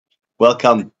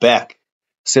Welcome back.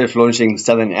 Surf launching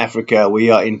Southern Africa. We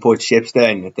are in Port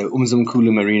Sheptone at the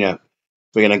Umzimkulu Marina.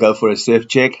 We're going to go for a surf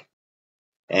check.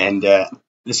 And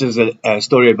this is a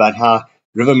story about how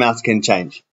river mouths can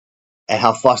change and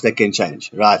how fast they can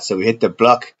change. Right, so we hit the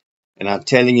block. And I'm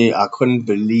telling you, I couldn't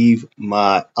believe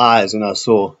my eyes when I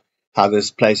saw how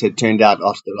this place had turned out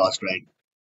after the last rain.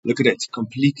 Look at it, it's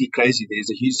completely crazy.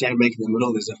 There's a huge sandbank in the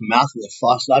middle. There's a mouth with a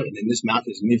fast slide, and then this mouth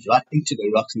has moved right into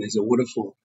the rocks, and there's a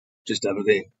waterfall just over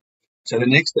there. So the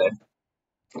next day,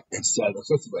 it's the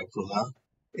 5th of April now.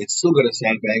 It's still got a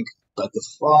sandbank, but the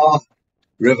far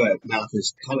river mouth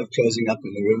is kind of closing up,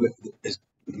 and the river is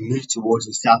moved towards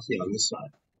the south here on this side.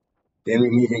 Then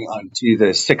we're moving on to the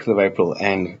 6th of April,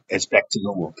 and it's back to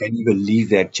normal. Can you believe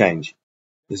that change?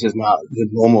 This is now the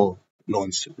normal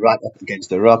launch, right up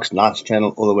against the rocks, nice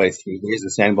channel all the way through. There's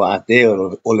the sandbar out there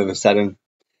all of a sudden.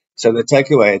 So the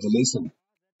takeaway, the lesson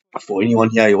for anyone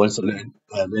here who wants to learn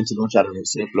to launch out of a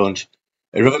surf launch,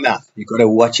 a river mouth, you've got to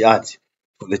watch out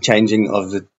for the changing of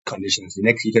the conditions. The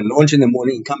next, you can launch in the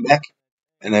morning and come back,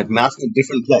 and that mouth in a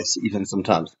different place even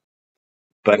sometimes.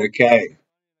 But okay,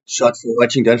 shot for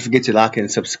watching. Don't forget to like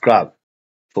and subscribe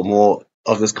for more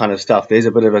of this kind of stuff. There's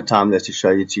a bit of a time lapse to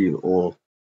show you all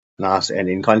nice and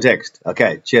in context.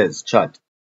 Okay, cheers, shot.